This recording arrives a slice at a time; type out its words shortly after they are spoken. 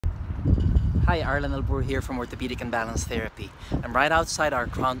Hi, Arlen Albur here from Orthopedic and Balance Therapy. I'm right outside our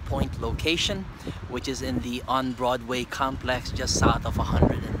Crown Point location, which is in the On Broadway complex just south of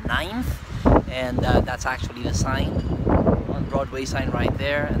 109th. And that's actually the sign, On Broadway sign right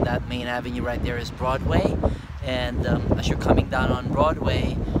there. And that main avenue right there is Broadway. And as you're coming down on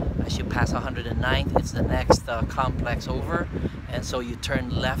Broadway, as you pass 109th, it's the next complex over. And so you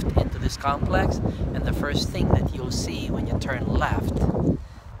turn left into this complex. And the first thing that you'll see when you turn left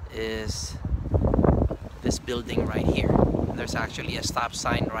is this building right here. There's actually a stop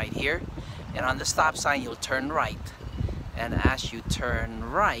sign right here, and on the stop sign you'll turn right, and as you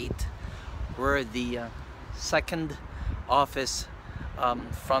turn right, we're the second office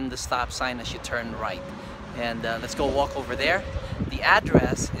from the stop sign as you turn right. And let's go walk over there. The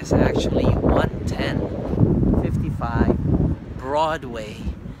address is actually 11055 Broadway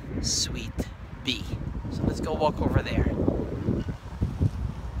Suite B. So let's go walk over there.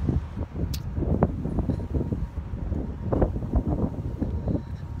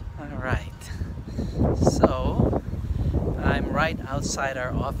 So I'm right outside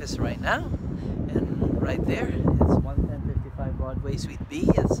our office right now, and right there it's 11055 Broadway Suite B.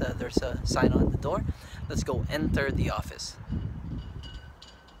 There's a sign on the door. Let's go enter the office.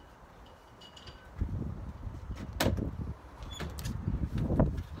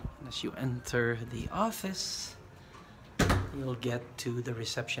 As you enter the office, you'll get to the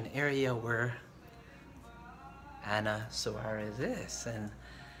reception area where Anna Suarez is. And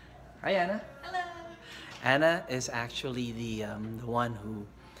hi, Anna. Hello. Anna is actually the one who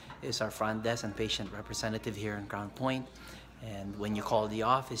is our front desk and patient representative here in Crown Point. And when you call the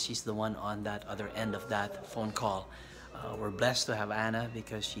office, she's the one on that other end of that phone call. We're blessed to have Anna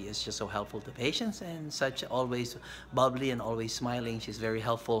because she is just so helpful to patients and such, always bubbly and always smiling. She's very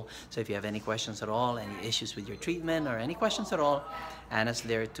helpful. So if you have any questions at all, any issues with your treatment or any questions at all, Anna's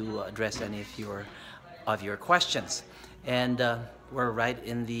there to address any of your questions. And we're right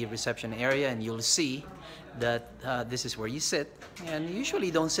in the reception area, and you'll see that this is where you sit, and you usually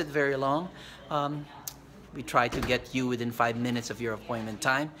don't sit very long. We try to get you within 5 minutes of your appointment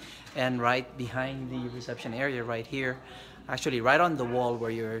time. And right behind the reception area right here, actually right on the wall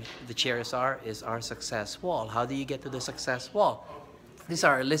where the chairs are, is our success wall. How do you get to the success wall? These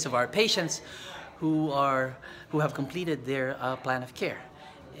are a list of our patients who have completed their plan of care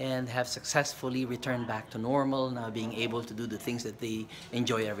and have successfully returned back to normal, now being able to do the things that they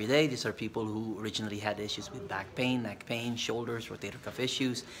enjoy every day. These are people who originally had issues with back pain, neck pain, shoulders, rotator cuff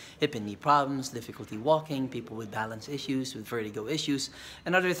issues, hip and knee problems, difficulty walking, people with balance issues, with vertigo issues,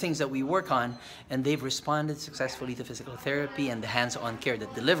 and other things that we work on. And they've responded successfully to physical therapy and the hands-on care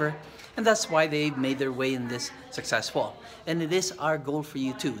that deliver. And that's why they've made their way in this success wall. And it is our goal for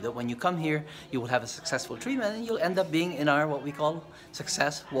you too, that when you come here, you will have a successful treatment and you'll end up being in our, what we call,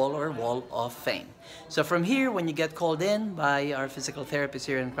 success wall or wall of fame. So from here, when you get called in by our physical therapist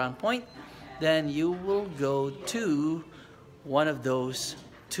here in Crown Point, then you will go to one of those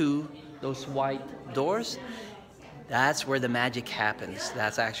white doors. That's where the magic happens.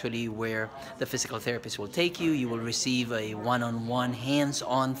 That's actually where the physical therapist will take you. You will receive a one-on-one,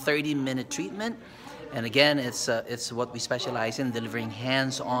 hands-on 30-minute treatment. And again, it's what we specialize in, delivering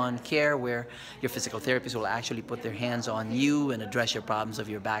hands-on care where your physical therapist will actually put their hands on you and address your problems of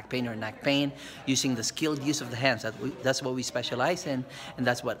your back pain or neck pain using the skilled use of the hands. That's what we specialize in, and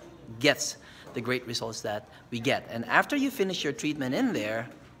that's what gets the great results that we get. And after you finish your treatment in there,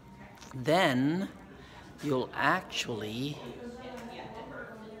 then you'll actually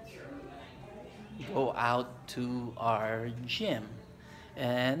go out to our gym.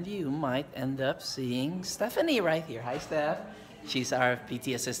 And you might end up seeing Stephanie right here. Hi, Steph. She's our PT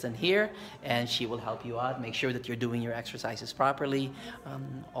assistant here, and she will help you out. Make sure that you're doing your exercises properly.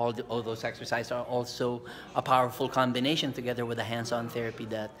 All those exercises are also a powerful combination together with the hands-on therapy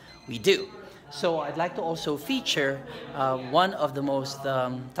that we do. So I'd like to also feature one of the most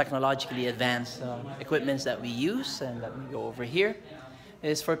technologically advanced equipments that we use, and let me go over here,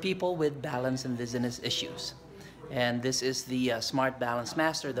 is for people with balance and dizziness issues. And this is the Smart Balance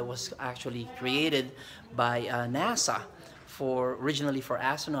Master that was actually created by NASA originally for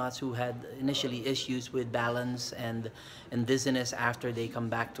astronauts who had initially issues with balance and dizziness after they come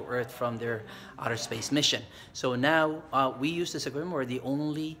back to Earth from their outer space mission. So now we use this equipment. We're the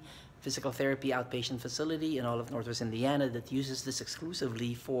only physical therapy outpatient facility in all of Northwest Indiana that uses this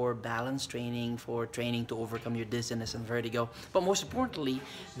exclusively for balance training, for training to overcome your dizziness and vertigo. But most importantly,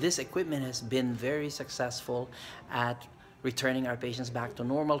 this equipment has been very successful at returning our patients back to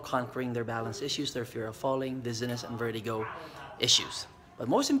normal, conquering their balance issues, their fear of falling, dizziness, and vertigo issues. But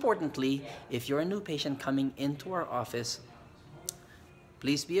most importantly, if you're a new patient coming into our office,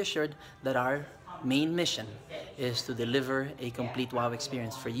 please be assured that our main mission is to deliver a complete wow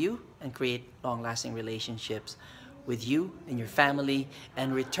experience for you and create long-lasting relationships with you and your family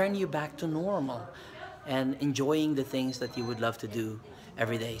and return you back to normal and enjoying the things that you would love to do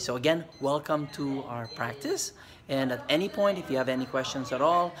every day. So again, welcome to our practice. And at any point, if you have any questions at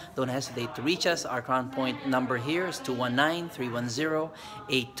all, don't hesitate to reach us. Our Crown Point number here is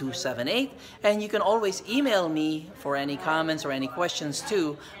 219-310-8278. And you can always email me for any comments or any questions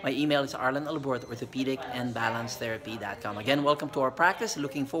too. My email is arlenalbor@orthopedicandbalancetherapy.com. Again, welcome to our practice.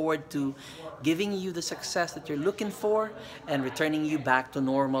 Looking forward to giving you the success that you're looking for and returning you back to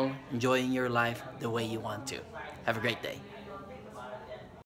normal, enjoying your life the way you want to. Have a great day.